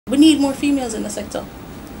We need more females in the sector.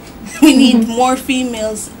 We need more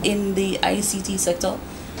females in the ICT sector.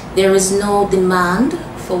 There is no demand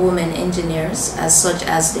for women engineers as such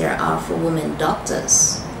as there are for women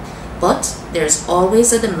doctors. But there's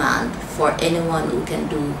always a demand for anyone who can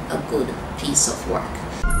do a good piece of work.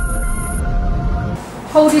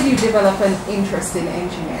 How did you develop an interest in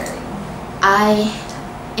engineering? I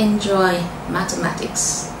enjoy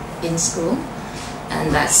mathematics in school,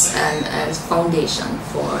 and that's a foundation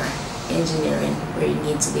for engineering, where you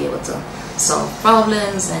need to be able to solve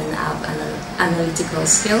problems and have analytical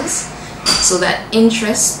skills. So that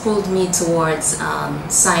interest pulled me towards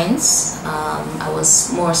science. I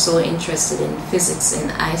was more so interested in physics in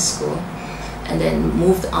high school, and then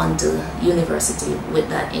moved on to university with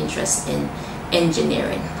that interest in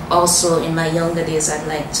engineering. Also, in my younger days, I'd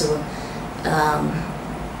like to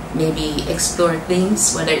maybe explore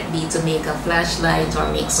things, whether it be to make a flashlight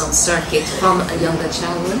or make some circuit from a younger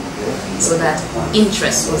childhood. So that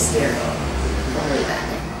interest was there from way back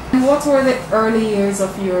then. And what were the early years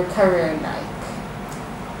of your career like?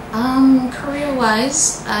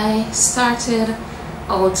 Career-wise, I started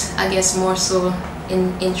out, I guess, more so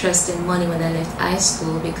in interest in money when I left high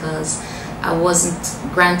school, because I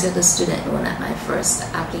wasn't granted a student loan at my first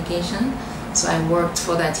application. So I worked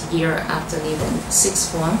for that year after leaving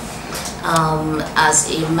sixth form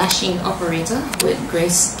as a machine operator with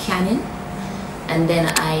Grace Canning, and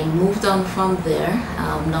then I moved on from there,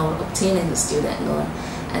 now obtaining the student loan,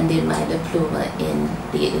 and did my diploma in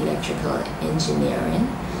the electrical engineering.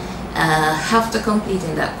 After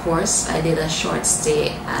completing that course, I did a short stay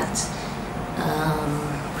at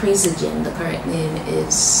Crazy Gym. The correct name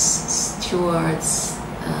is Stewart's.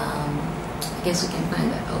 I guess we can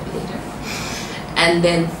find that out later. And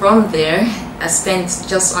then from there, I spent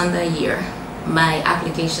just under a year. My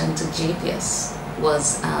application to JPS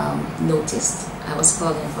was noticed. I was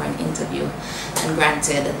called in for an interview and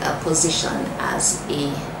granted a position as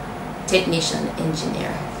a technician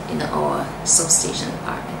engineer in our substation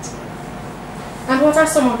department. And what are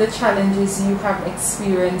some of the challenges you have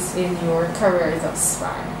experienced in your career thus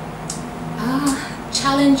far?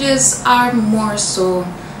 Challenges are more so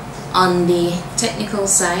on the technical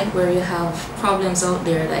side, where you have problems out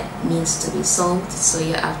there that needs to be solved, so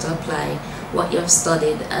you have to apply what you have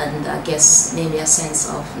studied and I guess maybe a sense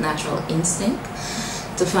of natural instinct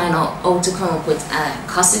to find out how to come up with a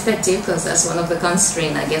cost effective, because that's one of the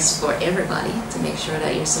constraints, I guess, for everybody, to make sure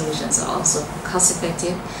that your solutions are also cost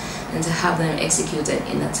effective and to have them executed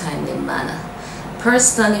in a timely manner.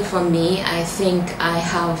 Personally, for me, I think I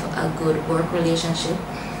have a good work relationship,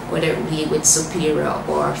 whether it be with superior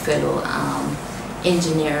or fellow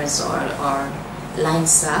engineers or line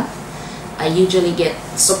staff. I usually get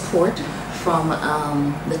support from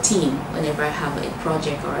the team whenever I have a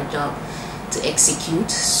project or a job to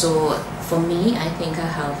execute. So for me, I think I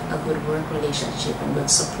have a good work relationship and good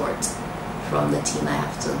support from the team I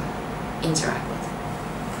have to interact with.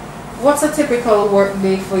 What's a typical work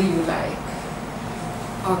day for you like?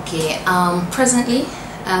 Okay, presently,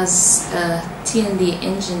 as a T&D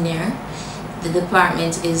engineer, the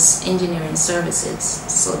department is engineering services,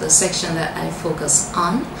 so the section that I focus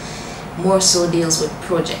on more so deals with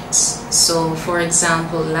projects. So for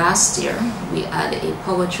example, last year we had a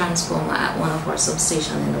power transformer at one of our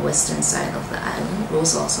substations in the western side of the island, Waugh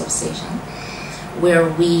substation, where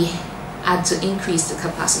we had to increase the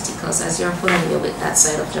capacity, because as you're familiar with that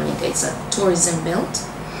side of Jamaica, it's a tourism belt,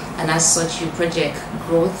 and as such you project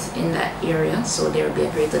growth in that area, so there will be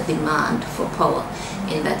a greater demand for power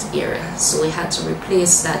in that area. So we had to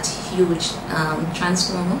replace that huge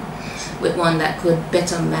transformer with one that could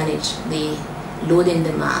better manage the loading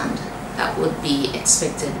demand that would be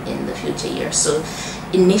expected in the future years. So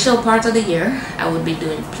initial part of the year I would be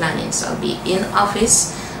doing planning, so I'll be in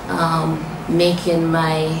office making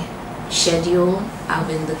my schedule,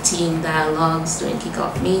 having the team dialogues, doing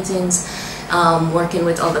kickoff meetings, working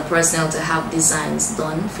with other personnel to have designs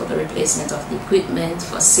done for the replacement of the equipment,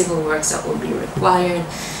 for civil works that will be required,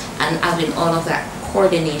 and having all of that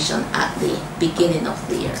coordination at the beginning of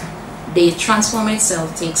the year. The transformer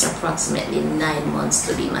itself takes approximately 9 months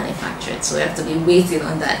to be manufactured, so we have to be waiting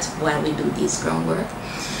on that while we do this groundwork.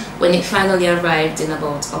 When it finally arrived in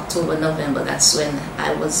about October, November, that's when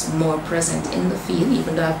I was more present in the field,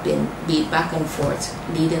 even though I've been back and forth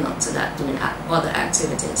leading up to that, doing other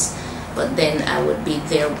activities. But then I would be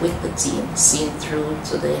there with the team, seeing through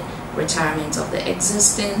to the retirement of the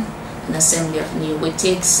existing and assembly of new. It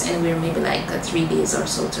takes anywhere maybe like 3 days or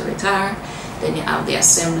so to retire. Then you have the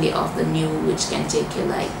assembly of the new, which can take you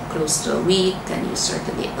like close to a week, and you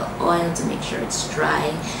circulate the oil to make sure it's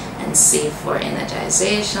dry, and save for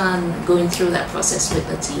energization, going through that process with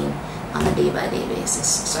the team on a day-by-day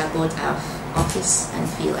basis. So I both have office and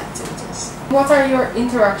field activities. What are your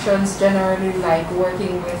interactions generally like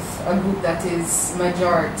working with a group that is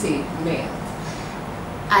majority male?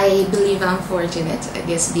 I believe I'm fortunate. I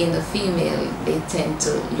guess being the female, they tend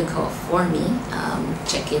to look out for me,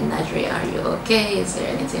 check in, Nadrae, are you okay? Is there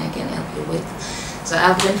anything I can help you with? So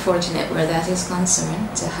I've been fortunate where that is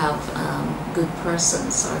concerned to have good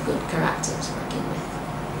persons or good characters working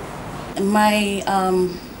with. My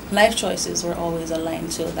life choices were always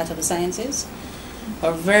aligned to that of the sciences.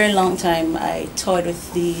 For a very long time, I toyed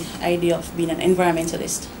with the idea of being an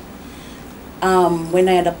environmentalist. When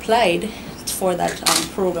I had applied for that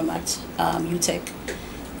program at UTech,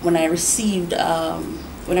 when I received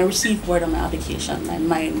word on my application, my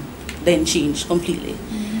mind then changed completely.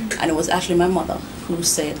 And it was actually my mother who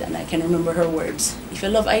said, and I can remember her words, "If you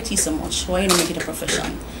love IT so much, why don't you make it a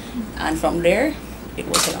profession?" And from there, it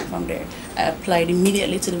was on from there. I applied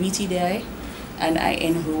immediately to the VTDI, and I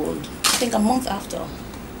enrolled, I think, a month after.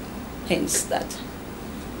 Hence that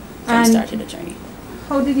started the journey.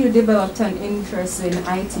 How did you develop an interest in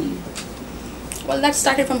IT? Well, that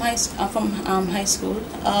started from high school.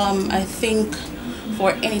 I think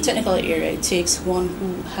for any technical area, it takes one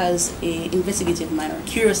who has a investigative mind or a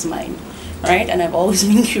curious mind, right? And I've always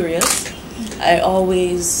been curious. I'm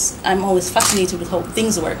always fascinated with how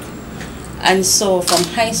things work. And so from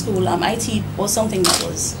high school, IT was something that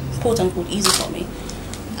was quote unquote easy for me.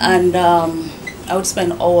 And I would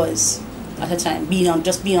spend hours at a time being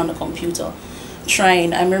on the computer,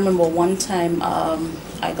 trying. I remember one time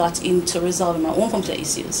I got into resolving my own computer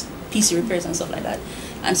issues, PC repairs and stuff like that.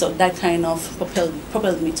 And so that kind of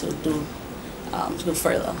propelled me to go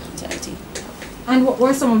further into IT. And what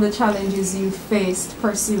were some of the challenges you faced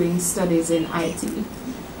pursuing studies in IT?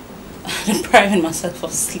 Depriving myself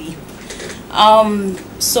of sleep.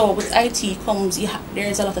 So with IT comes, there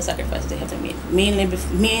is a lot of sacrifices they have to make. Mainly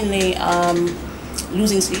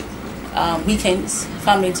losing sleep, weekends,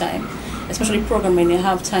 family time, especially programming. You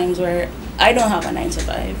have times where I don't have a 9 to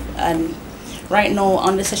 5, and right now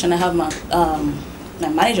on the session I have my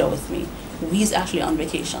manager with me, who is actually on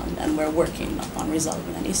vacation, and we're working on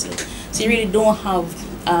resolving an issue. So you really don't have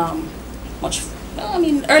much,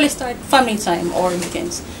 early start, family time, or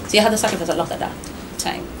weekends. So you have to sacrifice a lot of that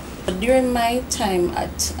time. But during my time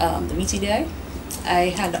at the VTDI, I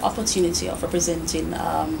had the opportunity of representing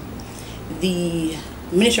the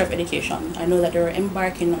Ministry of Education. I know that they were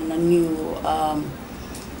embarking on a new,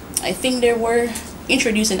 I think they were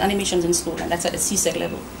introducing animations in school, and that's at the CSEC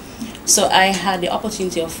level. So I had the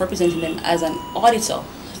opportunity of representing them as an auditor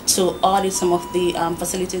to audit some of the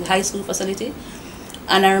facilities, high school facility.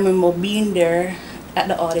 And I remember being there at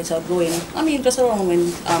the auditor going, just around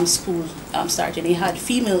when school started. They had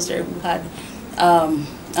females there who had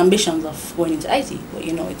ambitions of going into IT, but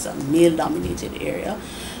it's a male-dominated area.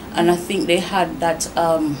 And I think they had that,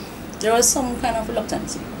 there was some kind of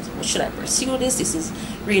reluctance. Should I pursue this? This is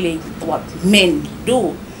really what men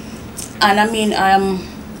do. And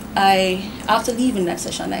after leaving that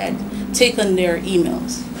session, I had taken their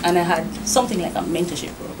emails, and I had something like a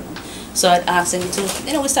mentorship program. So I'd asked them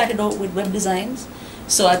to, we started out with web designs.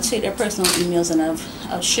 So I'd take their personal emails, and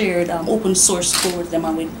I've shared open source code with them,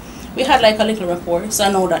 and we had like a little rapport. So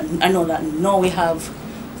I know that now we have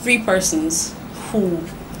 3 persons who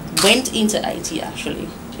went into IT actually.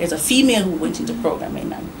 There's a female who went into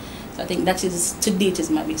programming, and so I think that is, to date, is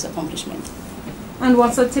my biggest accomplishment. And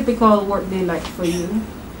what's a typical work day like for you?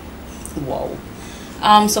 Wow.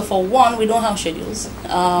 So for one, we don't have schedules.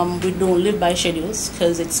 We don't live by schedules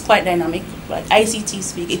because it's quite dynamic. Like ICT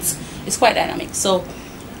speak, it's quite dynamic. So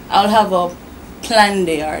I'll have a planned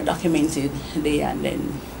day or a documented day, and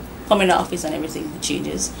then come in the office and everything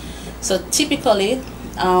changes. So typically,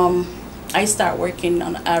 I start working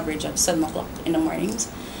on average at 7 o'clock in the mornings,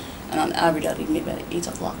 and on average I'll leave maybe at 8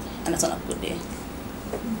 o'clock, and that's on a good day.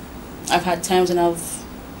 I've had times when I've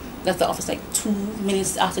left the office like 2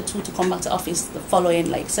 minutes after 2 to come back to office the following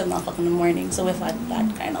like 7 o'clock in the morning. So we've had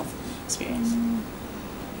that kind of experience.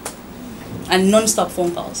 And non-stop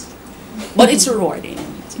phone calls. But it's rewarding.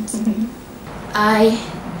 I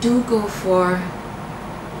do go for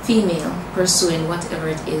female pursuing whatever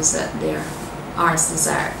it is that their heart's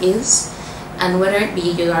desire is. And whether it be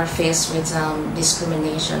you are faced with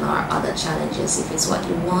discrimination or other challenges, if it's what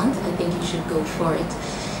you want, I think you should go for it.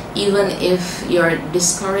 Even if you're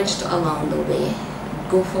discouraged along the way,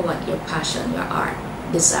 go for what your passion, your art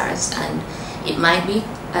desires. And it might be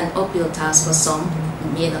an uphill task for some,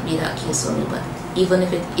 it may not be that case for me, but even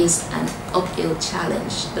if it is an uphill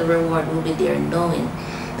challenge, the reward will be there knowing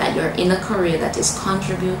that you're in a career that is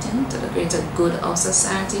contributing to the greater good of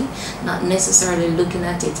society, not necessarily looking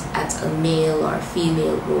at it at a male or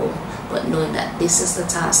female role, but knowing that this is the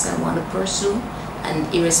task I want to pursue,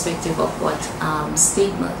 and irrespective of what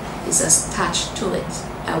stigma is attached to it,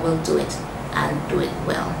 I will do it and do it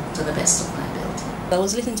well to the best of my ability. I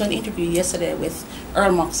was listening to an interview yesterday with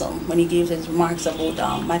Earl Moxham when he gave his remarks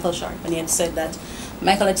about Michael Sharp, and he had said that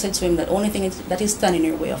Michael had said to him that the only thing that is standing in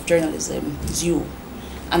your way of journalism is you.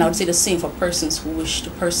 And I would say the same for persons who wish to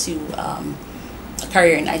pursue a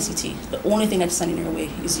career in ICT. The only thing that's standing in your way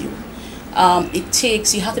is you.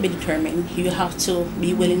 You have to be determined, you have to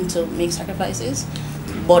be willing to make sacrifices,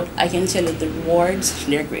 but I can tell you the rewards,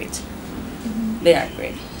 they're great. They are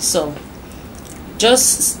great. So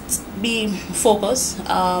just be focused,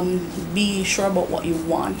 be sure about what you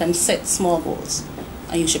want, and set small goals,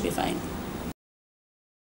 and you should be fine.